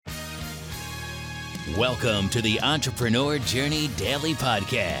Welcome to the Entrepreneur Journey Daily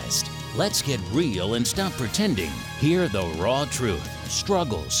Podcast. Let's get real and stop pretending. Hear the raw truth,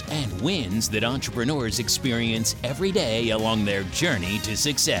 struggles, and wins that entrepreneurs experience every day along their journey to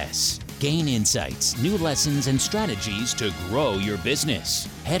success. Gain insights, new lessons, and strategies to grow your business.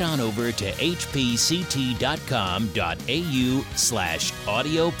 Head on over to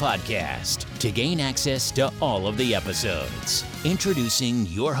hpct.com.au/audio podcast to gain access to all of the episodes. Introducing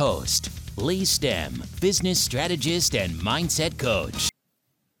your host, Lee Stem, business strategist and mindset coach.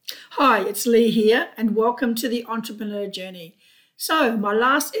 Hi, it's Lee here, and welcome to the Entrepreneur Journey. So, my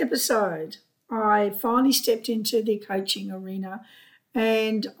last episode, I finally stepped into the coaching arena,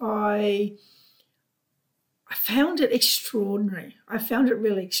 and I found it extraordinary. I found it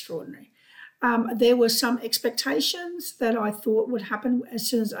really extraordinary. There were some expectations that I thought would happen as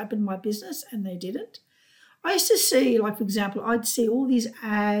soon as I opened my business, and they didn't. I used to see, like, for example, I'd see all these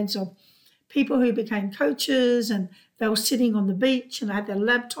ads of people who became coaches, and they were sitting on the beach and they had their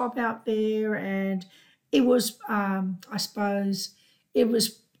laptop out there, and it was,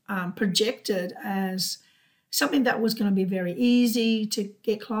 projected as something that was going to be very easy to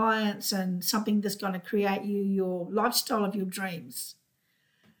get clients and something that's going to create you your lifestyle of your dreams.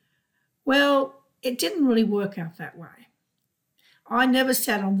 Well, it didn't really work out that way. I never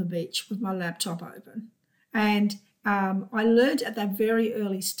sat on the beach with my laptop open, and I learned at that very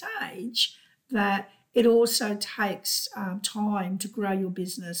early stage that it also takes time to grow your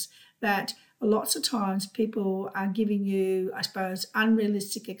business, that lots of times people are giving you, I suppose,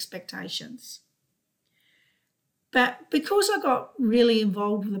 unrealistic expectations. But because I got really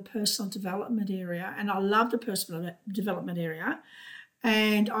involved with the personal development area, and I love the personal development area,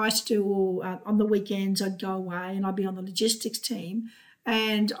 and I used to do on the weekends I'd go away and I'd be on the logistics team,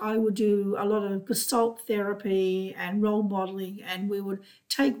 and I would do a lot of Gestalt therapy and role modeling, and we would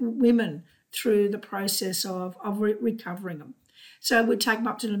take women through the process of recovering them. So we'd take them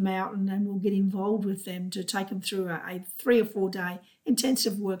up to the mountain and we'll get involved with them to take them through a 3 or 4 day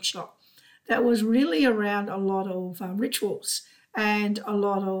intensive workshop that was really around a lot of rituals and a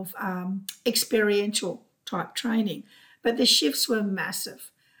lot of experiential type training. But the shifts were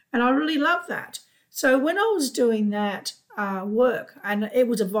massive, and I really loved that. So when I was doing that work, and it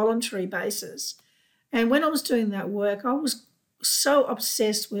was a voluntary basis, and when I was doing that work, I was so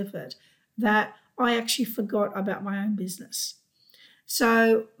obsessed with it that I actually forgot about my own business.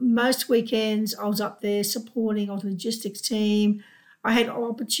 So most weekends I was up there supporting on the logistics team. I had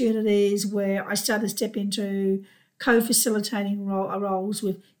opportunities where I started to step into co-facilitating roles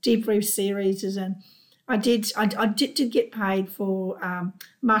with debrief series, and I did get paid for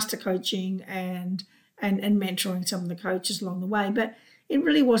master coaching and mentoring some of the coaches along the way, but it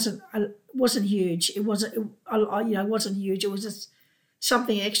really wasn't huge. It wasn't huge. It was just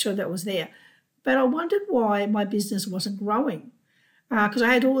something extra that was there. But I wondered why my business wasn't growing, because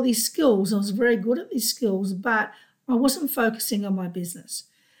I had all these skills. I was very good at these skills, but I wasn't focusing on my business.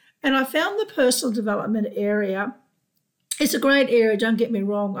 And I found the personal development area. It's a great area, don't get me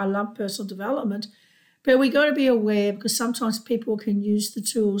wrong. I love personal development, but we got to be aware, because sometimes people can use the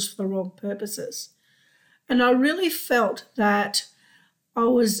tools for the wrong purposes. And I really felt that I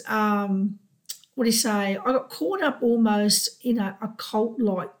was, I got caught up almost in a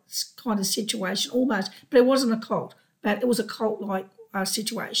cult-like kind of situation, almost, but it wasn't a cult, but it was a cult-like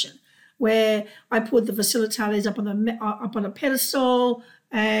situation where I put the facilitators up on a pedestal,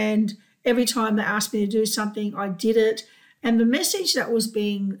 and every time they asked me to do something, I did it. And the message that was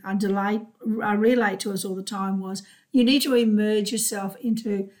being relayed to us all the time was, you need to immerse yourself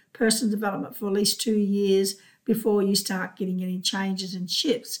into personal development for at least 2 years before you start getting any changes and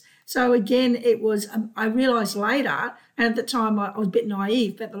shifts. So again, it was, I realised later, and at the time I was a bit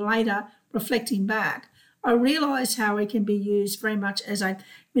naive, but later, reflecting back, I realised how it can be used very much as a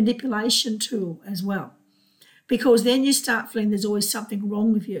manipulation tool as well. Because then you start feeling there's always something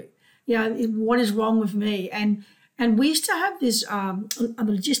wrong with you. You know, what is wrong with me? And we used to have this a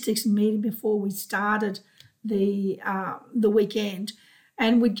logistics meeting before we started the weekend,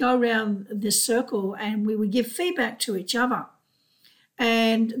 and we'd go around this circle and we would give feedback to each other.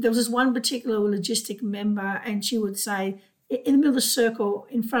 And there was this one particular logistic member, and she would say, in the middle of the circle,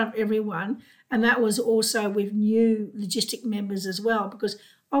 in front of everyone, and that was also with new logistic members as well, because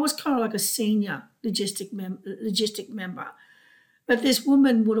I was kind of like a senior logistic member. But this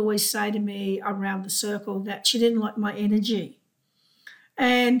woman would always say to me around the circle that she didn't like my energy.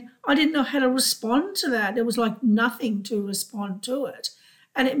 And I didn't know how to respond to that. There was like nothing to respond to it.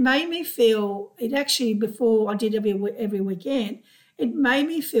 And it made me feel, it actually, before I did every weekend, it made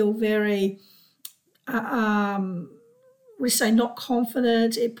me feel very, not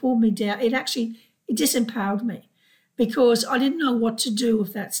confident. It pulled me down. It it disempowered me because I didn't know what to do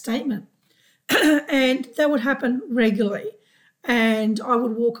with that statement. And that would happen regularly. And I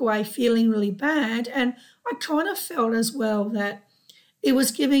would walk away feeling really bad. And I kind of felt as well that it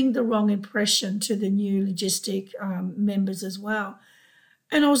was giving the wrong impression to the new logistic members as well.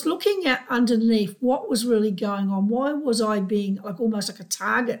 And I was looking at underneath what was really going on. Why was I being almost like a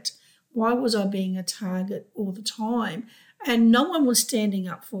target? Why was I being a target all the time? And no one was standing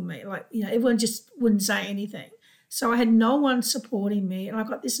up for me. Everyone just wouldn't say anything. So I had no one supporting me, and I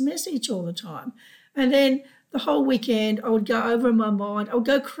got this message all the time. And then the whole weekend I would go over in my mind. I would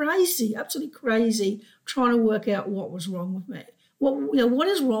go crazy, absolutely crazy, trying to work out what was wrong with me. What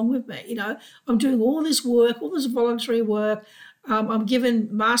is wrong with me? I'm doing all this work, all this voluntary work. I'm given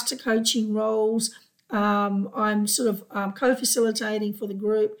master coaching roles. I'm sort of co-facilitating for the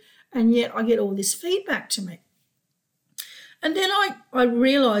group, and yet I get all this feedback to me. And then I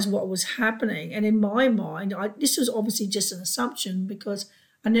realised what was happening, and in my mind, this was obviously just an assumption because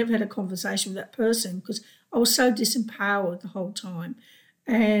I never had a conversation with that person because I was so disempowered the whole time.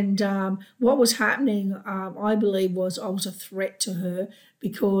 And what was happening, I believe, was I was a threat to her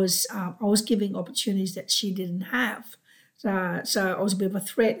because I was giving opportunities that she didn't have. So I was a bit of a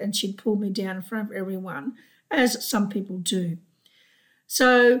threat, and she'd pull me down in front of everyone, as some people do.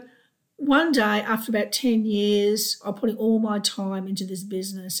 So one day, after about 10 years of putting all my time into this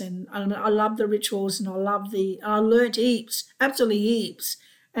business, and I love the rituals, and I learned heaps, absolutely heaps,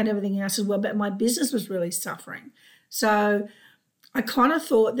 and everything else as well, but my business was really suffering. So I kind of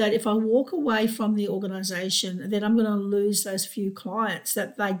thought that if I walk away from the organisation, then I'm going to lose those few clients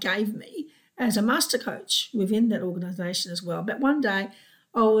that they gave me as a master coach within that organisation as well. But one day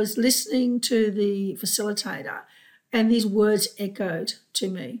I was listening to the facilitator, and these words echoed to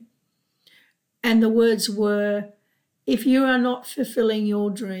me. And the words were, if you are not fulfilling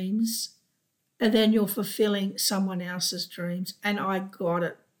your dreams, then you're fulfilling someone else's dreams. And I got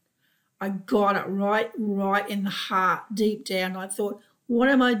it. I got it right in the heart, deep down. I thought, what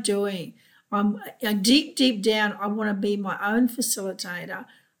am I doing? Deep down, I want to be my own facilitator.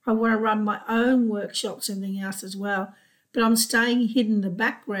 I want to run my own workshops and everything else as well. But I'm staying hidden in the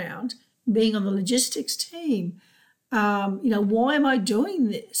background, being on the logistics team. Why am I doing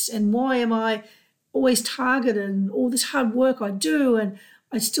this? And why am I always targeted and all this hard work I do and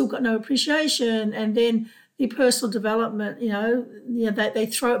I still got no appreciation? And then the personal development, they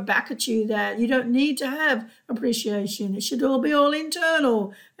throw it back at you that you don't need to have appreciation. It should all be all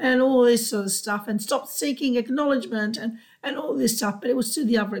internal and all this sort of stuff, and stop seeking acknowledgement and all this stuff. But it was to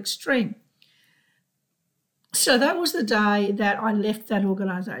the other extreme. So that was the day that I left that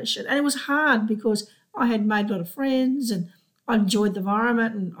organisation. And it was hard because I had made a lot of friends, and I enjoyed the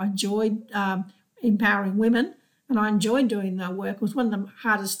environment, and I enjoyed empowering women, and I enjoyed doing that work. It was one of the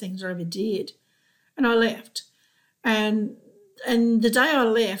hardest things I ever did. And I left. And the day I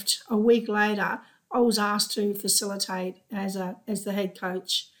left, a week later, I was asked to facilitate as the head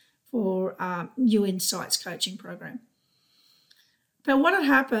coach for New Insights coaching program. But what had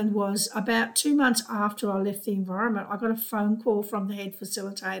happened was about 2 months after I left the environment, I got a phone call from the head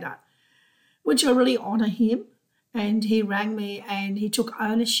facilitator, which I really honour him. And he rang me and he took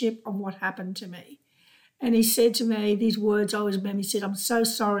ownership of what happened to me. And he said to me these words I always remember. He said, "I'm so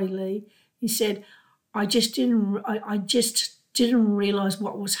sorry, Lee." He said, I just didn't realise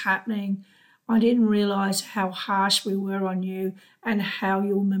what was happening. I didn't realise how harsh we were on you and how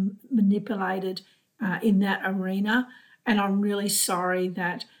you were manipulated in that arena. And I'm really sorry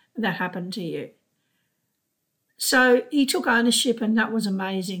that happened to you. So he took ownership, and that was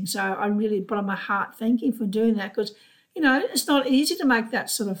amazing. So I really put on my heart thank him for doing that, because, it's not easy to make that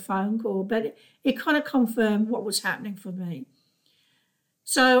sort of phone call, but it kind of confirmed what was happening for me.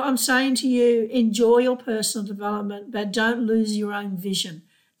 So I'm saying to you, enjoy your personal development, but don't lose your own vision.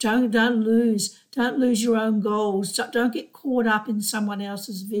 Don't lose your own goals. Don't get caught up in someone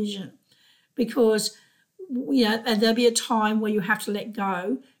else's vision, because there'll be a time where you have to let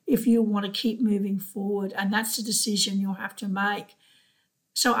go if you want to keep moving forward, and that's the decision you'll have to make.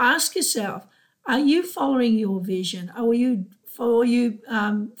 So ask yourself, are you following your vision? Or are you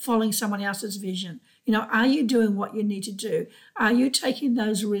following someone else's vision? Are you doing what you need to do? Are you taking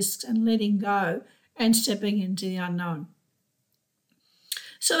those risks and letting go and stepping into the unknown?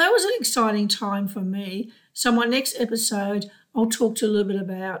 So that was an exciting time for me. So my next episode, I'll talk to you a little bit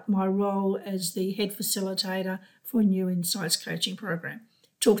about my role as the head facilitator for New Insights coaching program.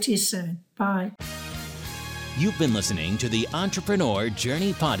 Talk to you soon. Bye. You've been listening to the Entrepreneur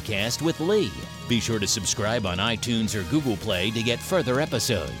Journey Podcast with Lee. Be sure to subscribe on iTunes or Google Play to get further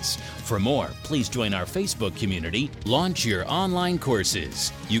episodes. For more, please join our Facebook community, Launch Your Online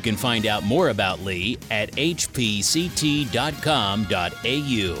Courses. You can find out more about Lee at hpct.com.au.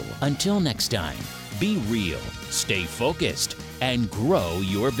 Until next time, be real, stay focused, and grow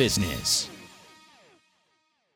your business.